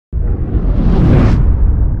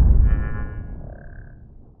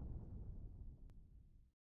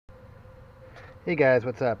Hey guys,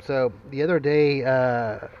 what's up? So the other day,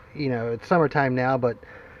 it's summertime now, but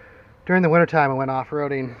during the wintertime I went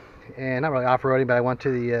off-roading, and not really off-roading, but I went to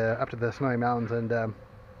the up to the snowy mountains, and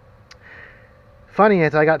funny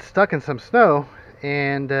is I got stuck in some snow,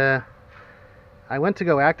 and I went to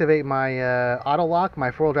go activate my auto lock, my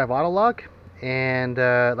four-wheel drive auto lock, and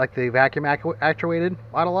like the vacuum actuated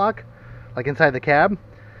auto lock, like inside the cab,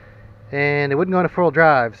 and it wouldn't go into four-wheel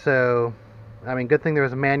drive. So, I mean, good thing there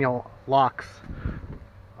was manual locks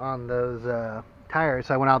on those tires.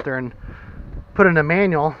 So I went out there and put in a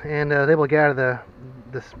manual, and was able to get out of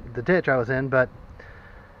the ditch I was in. But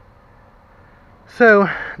so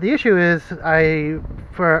the issue is I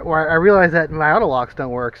realized that my auto locks don't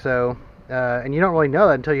work. So and you don't really know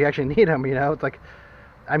that until you actually need them. It's like,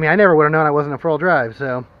 I mean, I never would have known I wasn't in four-wheel drive.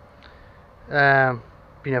 So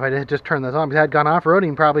if I did just turn those on, because I had gone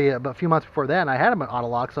off-roading probably a few months before that, and I had them auto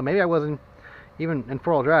lock, so maybe I wasn't even in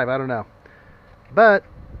four-wheel drive. I don't know. But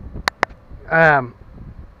I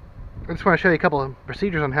just want to show you a couple of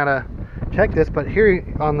procedures on how to check this. But here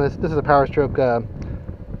on this is a Power Stroke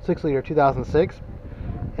 6-liter 2006,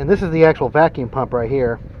 and this is the actual vacuum pump right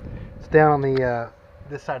here. It's down on the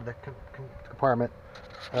this side of the compartment,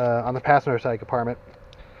 on the passenger side compartment,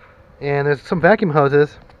 and there's some vacuum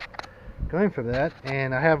hoses going from that,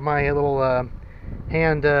 and I have my little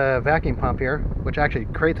hand vacuum pump here, which actually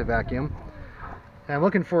creates a vacuum, and I'm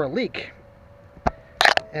looking for a leak.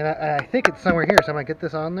 And I think it's somewhere here, so I'm going to get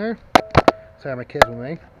this on there. Sorry, my kids with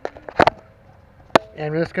me.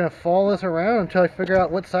 And we're just going to follow this around until I figure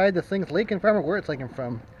out what side this thing's leaking from or where it's leaking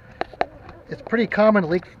from. It's pretty common to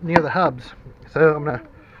leak near the hubs. So I'm going to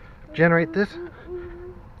generate this.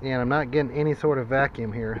 And I'm not getting any sort of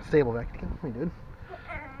vacuum here. Stable vacuum. Come here, dude.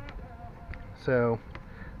 So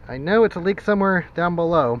I know it's a leak somewhere down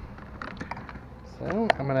below. So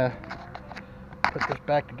I'm going to put this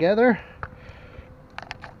back together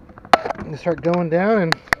and start going down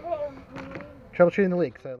and troubleshooting the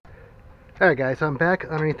leak. So, alright guys, so I'm back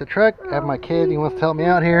underneath the truck. I have my kid, he wants to help me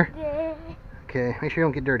out here. Okay, make sure you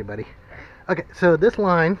don't get dirty, buddy. Okay, so this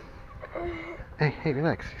line, hey,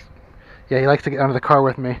 relax. Yeah, he likes to get under the car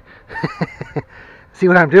with me. See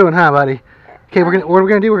what I'm doing, huh, buddy? Okay, what we're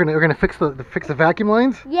gonna do? We're gonna fix the vacuum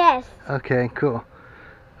lines. Yes. Okay, cool.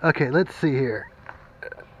 Okay, let's see here.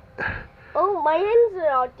 Oh, my hands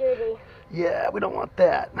are all dirty. Yeah, we don't want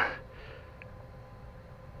that.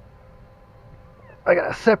 I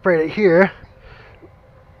gotta separate it here.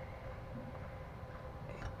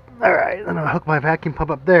 Alright, then I'll hook my vacuum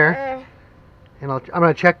pump up there. And I'm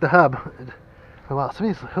gonna check the hub. Oh, wow, some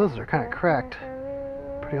of these hoses are kind of cracked.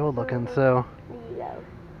 Pretty old looking, so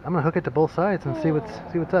I'm gonna hook it to both sides and see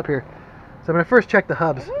what's up here. So I'm gonna first check the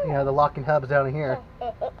hubs, the locking hubs down in here.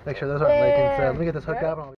 Make sure those aren't leaking. So let me get this hooked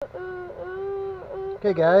up.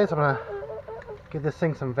 Okay guys, I'm gonna give this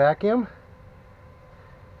thing some vacuum.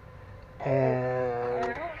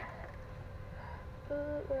 And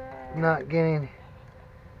not getting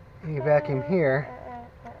any vacuum here.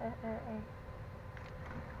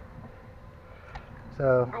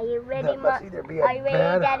 So are you ready,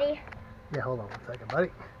 Daddy? Yeah, hold on 1 second,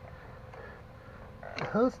 buddy. The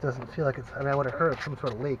hose doesn't feel like it's, I would have heard some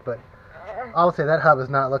sort of leak, but I'll say that hub is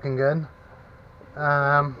not looking good.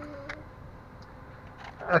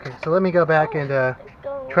 Okay, so let me go back and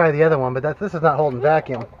try the other one, but this is not holding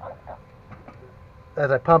vacuum. As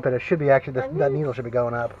I pump it, it should be actually, that needle should be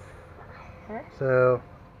going up. So,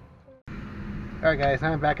 alright guys,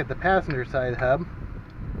 now I'm back at the passenger side hub,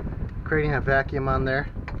 creating a vacuum on there,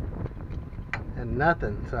 and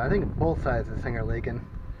nothing. So I think both sides of this thing are leaking,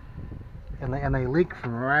 and they leak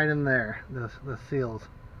from right in there, the seals,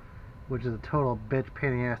 which is a total bitch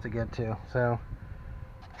pain in the ass to get to. So,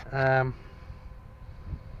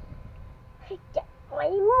 Get my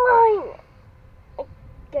mind.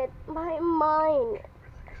 Get my mind.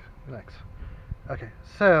 Relax. Okay,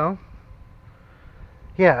 so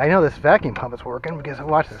yeah, I know this vacuum pump is working because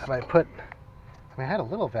watch this. If I had a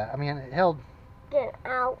little it held. Get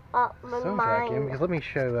out of my some mind. vacuum. Because let me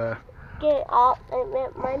show. Get out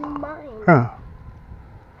of my mind. Huh.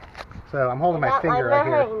 So I'm holding my finger right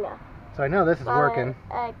here. So I know this is working.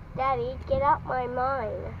 Daddy, get out my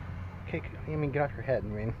mind. Okay, you mean get off your head? I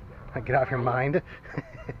mean, get off your mind.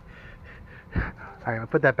 Alright, I'll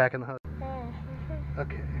put that back in the hose.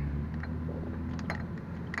 Okay.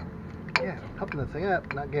 Yeah, I'm pumping this thing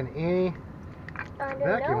up, not getting any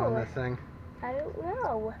vacuum on this thing. I don't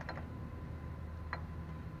know.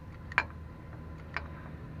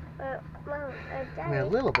 Mom, Daddy. I mean, a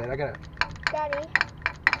little bit. I got Daddy.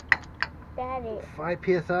 5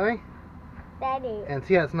 psi. Daddy. And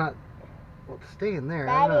see how it's not. Well, it's staying there.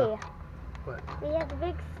 Daddy. I don't know. What? We have to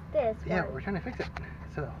fix this Yeah, one. we're trying to fix it.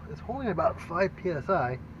 So it's holding about 5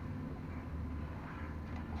 psi.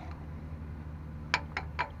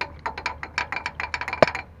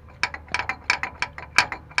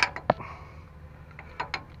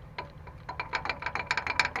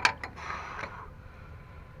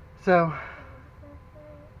 So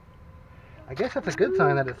I guess that's a good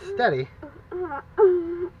sign that it's steady.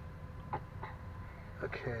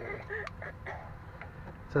 Okay.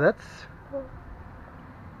 So that's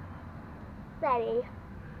Steady.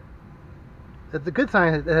 a good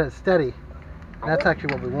sign that it's steady. That's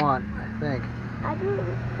actually what we want, I think. I do.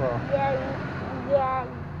 Well, Yeah,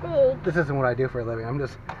 big. this isn't what I do for a living. I'm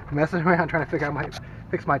just messing around trying to figure out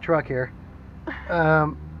fix my truck here.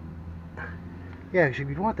 Yeah,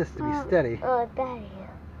 we want this to be steady. Oh, Daddy.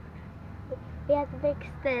 We have to fix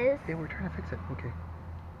this. Yeah, we're trying to fix it. Okay.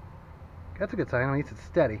 That's a good sign. At least it's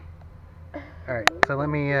steady. Alright, so let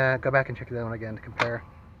me go back and check that one again to compare.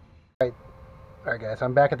 Alright guys, so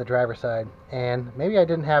I'm back at the driver's side. And maybe I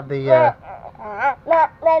didn't have the...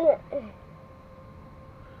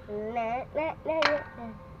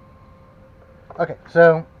 Okay,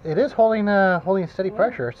 so it is holding steady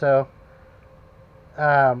pressure, so...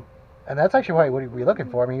 and that's actually what we're looking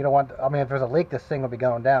for. I mean, you don't want... I mean, if there's a leak, this thing will be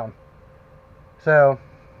going down. So...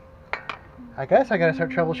 I guess I gotta start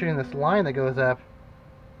troubleshooting this line that goes up.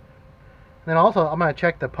 And then also, I'm gonna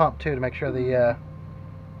check the pump too to make sure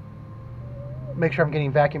make sure I'm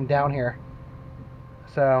getting vacuum down here.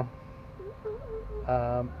 So,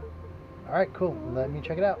 alright, cool. Let me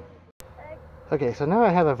check it out. Okay, so now I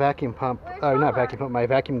have a vacuum pump. Not vacuum pump, my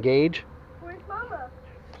vacuum gauge. Where's Mama?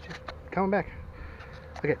 She's coming back.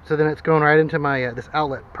 Okay, so then it's going right into my this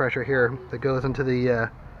outlet pressure here that goes into the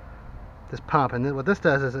this pump. And then what this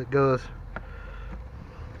does is it goes.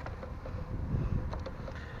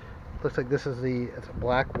 Looks like this is it's a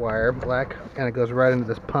black wire, and it goes right into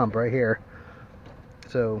this pump right here.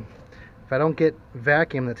 So if I don't get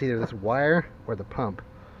vacuum, that's either this wire or the pump.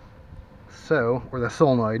 So, or the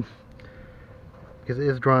solenoid, because it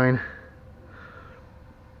is drawing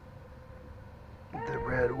the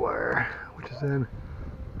red wire, which is then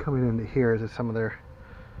coming into here. Is some of their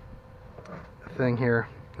thing here.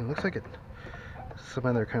 It looks like some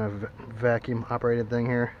other kind of vacuum operated thing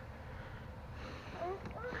here.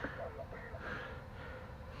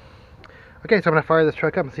 Okay, so I'm going to fire this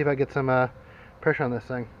truck up and see if I get some pressure on this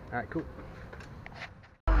thing. Alright, cool.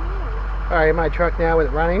 Alright, my truck now with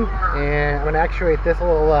it running, and I'm going to actuate this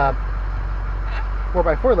little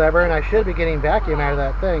 4x4 lever, and I should be getting vacuum out of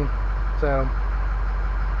that thing. So,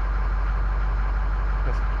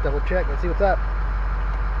 let's double check, let's see what's up.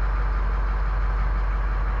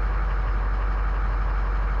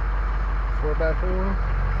 Four by four.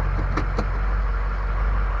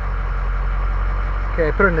 Okay,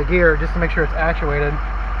 I put it in the gear just to make sure it's actuated.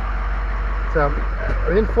 So,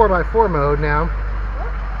 we're in 4x4 mode now.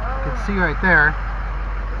 You can see right there.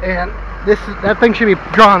 And that thing should be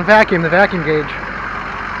drawing vacuum, the vacuum gauge.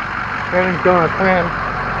 Everything's going as planned.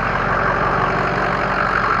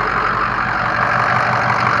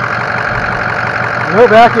 No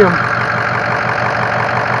vacuum.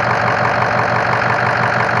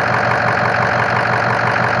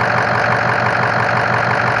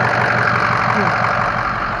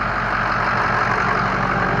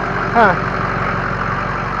 Huh.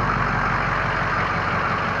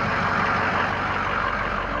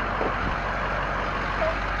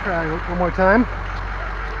 Try one more time.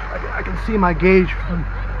 I can see my gauge. I'm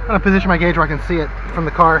going to position my gauge where I can see it from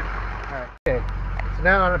the car. Alright, okay. So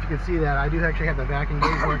now I don't know if you can see that. I do actually have the vacuum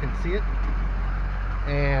gauge where I can see it.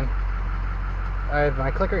 And I have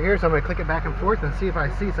my clicker here, so I'm going to click it back and forth and see if I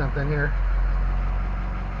see something here.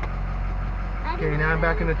 Okay, now I'm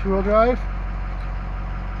back into two-wheel drive.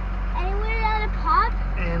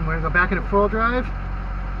 And we're going to go back into four-wheel drive.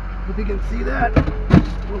 Hope you can see that.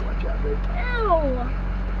 Oh, watch out, babe. Ew.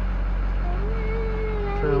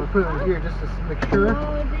 So we'll put it in here just to make sure.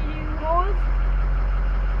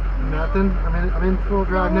 Nothing. I'm in full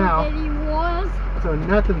drive now. So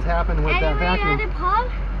nothing's happened with that vacuum.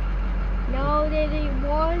 No, that it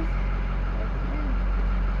was.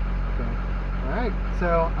 Okay. Alright,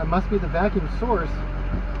 so I must be the vacuum source.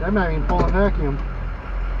 I'm not even pulling vacuum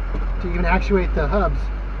to even actuate the hubs.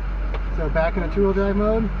 So back in a two-wheel drive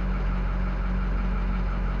mode.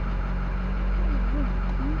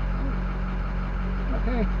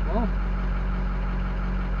 Okay, well,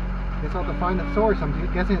 guess I'll have to find the source. I'm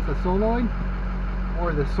guessing it's the solenoid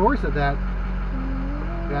or the source of that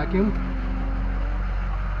vacuum.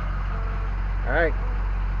 Alright.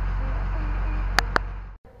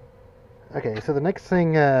 Okay, so the next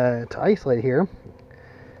thing to isolate here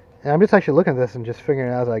And I'm just actually looking at this and just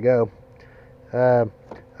figuring it out as I go.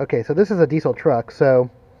 Okay, so this is a diesel truck, so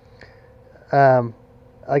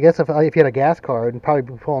I guess if you had a gas car, it'd probably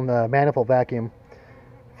be pulling the manifold vacuum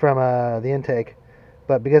from the intake.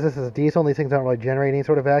 But because this is a diesel and these things don't really generate any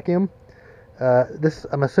sort of vacuum, this,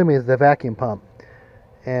 I'm assuming, is the vacuum pump.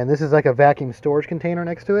 And this is like a vacuum storage container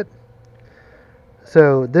next to it.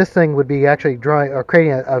 So this thing would be actually drawing or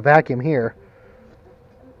creating a vacuum here.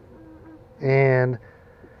 And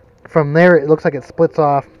from there, it looks like it splits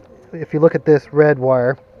off. If you look at this red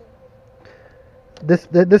wire, this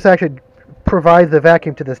actually provides the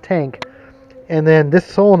vacuum to this tank, and then this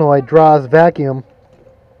solenoid draws vacuum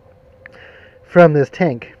from this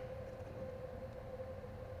tank.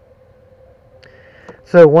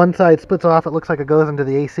 So one side splits off. It looks like it goes into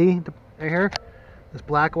the AC right here, this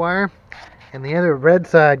black wire, and the other red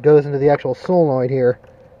side goes into the actual solenoid here.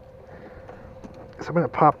 So I'm going to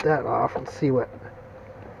pop that off and see what.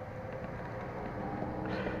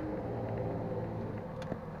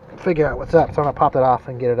 Figure out what's up. So I'm gonna pop that off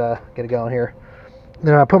and get it going here.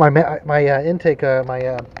 Then I put my intake,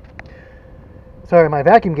 my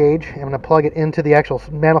vacuum gauge. I'm gonna plug it into the actual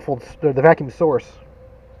manifold, the vacuum source.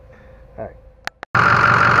 All right.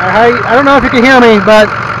 I don't know if you can hear me, but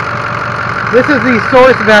this is the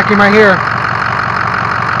source vacuum right here,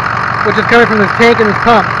 which is coming from this tank and this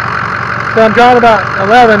pump. So I'm drawing about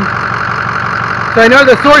 11. So I know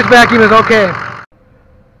the source vacuum is okay.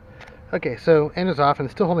 Okay, so end is off and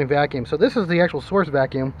it's still holding vacuum. So this is the actual source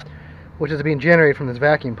vacuum, which is being generated from this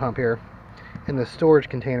vacuum pump here in the storage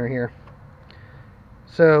container here.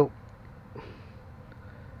 So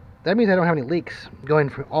that means I don't have any leaks going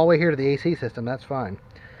from all the way here to the AC system. That's fine.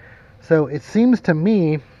 So it seems to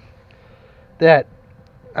me that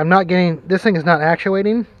I'm not getting, this thing is not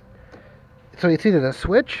actuating. So it's either the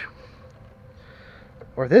switch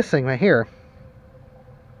or this thing right here.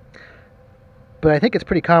 But I think it's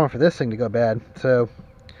pretty common for this thing to go bad. So,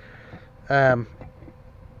 okay.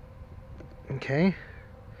 I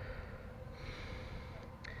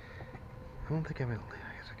don't think I guess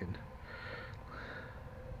I can.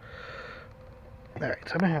 All right,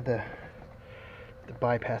 so I'm gonna have to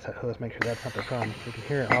bypass that hose, make sure that's not the problem. You can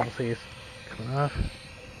hear it obviously is coming off.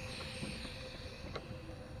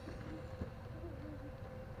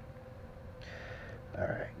 All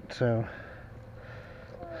right, so.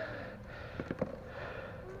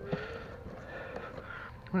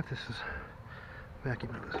 What if this is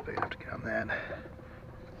vacuum hose big enough to get on that?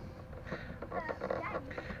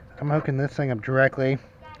 I'm hooking this thing up directly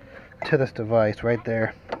to this device right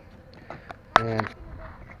there. And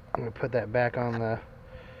I'm going to put that back on the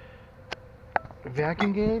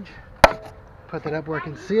vacuum gauge. Put that up where I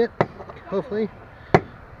can see it, hopefully.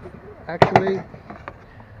 Actually.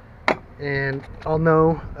 And I'll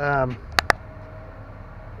know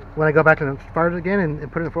when I go back and start it again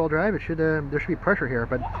and put it in four-wheel drive, it should there should be pressure here.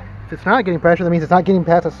 But if it's not getting pressure, that means it's not getting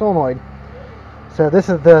past the solenoid. So this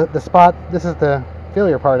is the spot. This is the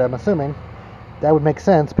failure part. I'm assuming that would make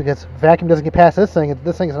sense because vacuum doesn't get past this thing.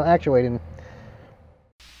 This thing is not actuating.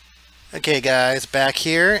 Okay, guys, back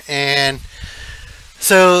here, and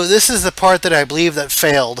so this is the part that I believe that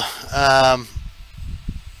failed.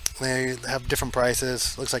 They have different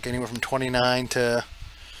prices. Looks like anywhere from $29 to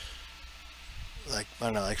like, I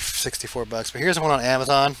don't know, like 64 bucks. But here's the one on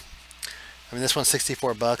Amazon. I mean, this one's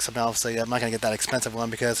 64 bucks. I mean, obviously, I'm not gonna get that expensive one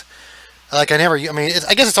because, like, I mean,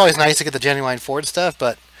 I guess it's always nice to get the genuine Ford stuff,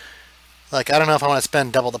 but like, I don't know if I want to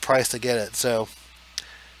spend double the price to get it. So,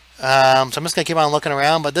 so I'm just gonna keep on looking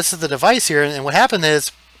around. But this is the device here, and what happened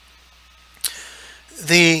is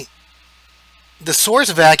the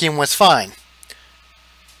source vacuum was fine.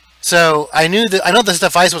 So I know this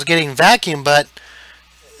device was getting vacuum, but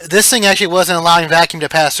this thing actually wasn't allowing vacuum to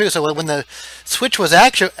pass through. So when the switch was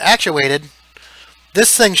actuated,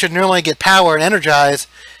 this thing should normally get power and energize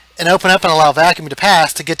and open up and allow vacuum to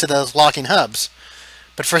pass to get to those locking hubs.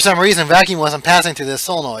 But for some reason, vacuum wasn't passing through this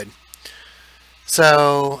solenoid.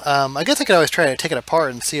 So I guess I could always try to take it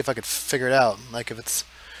apart and see if I could figure it out, like if it's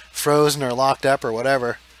frozen or locked up or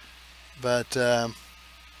whatever. But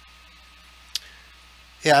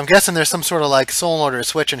yeah, I'm guessing there's some sort of like solenoid or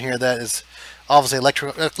switch in here that is obviously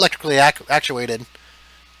electrically actuated,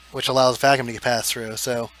 which allows vacuum to get passed through.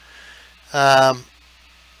 So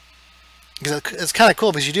it's kind of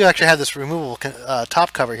cool because you do actually have this removable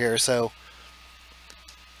top cover here. So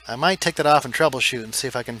I might take that off and troubleshoot and see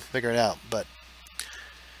if I can figure it out. But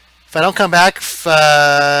if I don't come back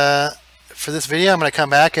for this video, I'm going to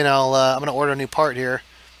come back and I'm going to order a new part here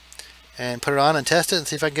and put it on and test it and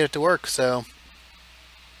see if I can get it to work. So,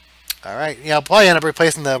 all right, yeah, I'll probably end up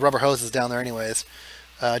replacing the rubber hoses down there anyways.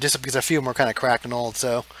 just because a few of them are kind of cracked and old.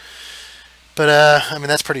 So, but I mean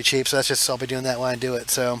that's pretty cheap. So that's just I'll be doing that when I do it.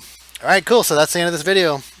 So, all right, cool. So that's the end of this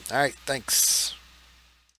video. All right, thanks.